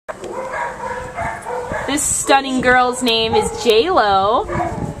This stunning girl's name is J Lo.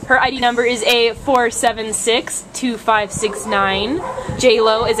 Her ID number is A4762569. J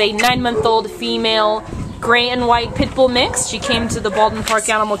Lo is a 9-month-old female gray and white pit bull mix. She came to the Baldwin Park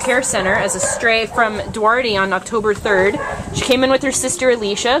Animal Care Center as a stray from Duarte on October 3rd. She came in with her sister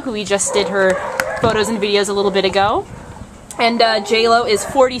Alicia, who we just did her photos and videos a little bit ago. And J Lo is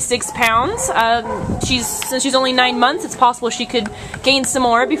 46 pounds. Since she's only 9 months, it's possible she could gain some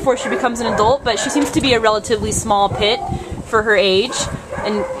more before she becomes an adult, but she seems to be a relatively small pit for her age.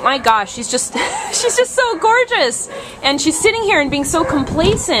 And my gosh, she's just she's just so gorgeous. And she's sitting here and being so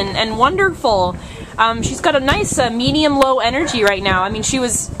complacent and wonderful. She's got a nice medium-low energy right now. I mean,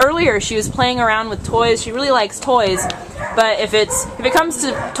 earlier she was playing around with toys. She really likes toys. But if it comes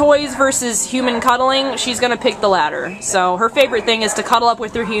to toys versus human cuddling, she's gonna pick the latter. So her favorite thing is to cuddle up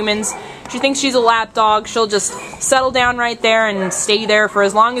with her humans. She thinks she's a lap dog. She'll just settle down right there and stay there for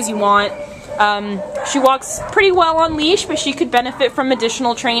as long as you want. She walks pretty well on leash, but she could benefit from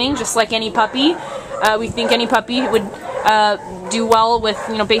additional training, just like any puppy. We think any puppy would do well with,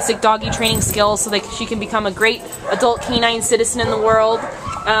 you know, basic doggy training skills so that she can become a great adult canine citizen in the world.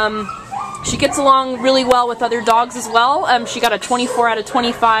 She gets along really well with other dogs as well. She got a 24 out of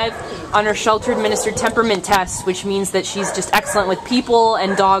 25 on her shelter-administered temperament test, which means that she's just excellent with people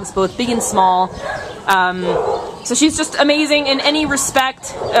and dogs, both big and small. So she's just amazing in any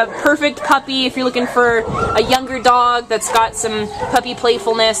respect. A perfect puppy if you're looking for a younger dog that's got some puppy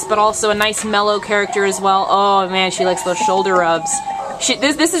playfulness, but also a nice mellow character as well. Oh man, she likes those shoulder rubs.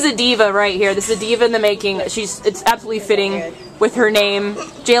 This is a diva right here. This is a diva in the making. It's absolutely fitting with her name.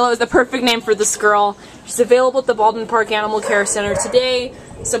 J Lo is the perfect name for this girl. She's available at the Baldwin Park Animal Care Center today,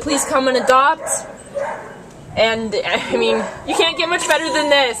 so please come and adopt. And I mean, you can't get much better than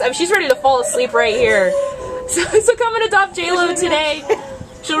this. I mean, she's ready to fall asleep right here. So come and adopt J Lo today.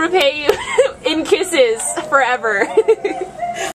 She'll repay you in kisses forever.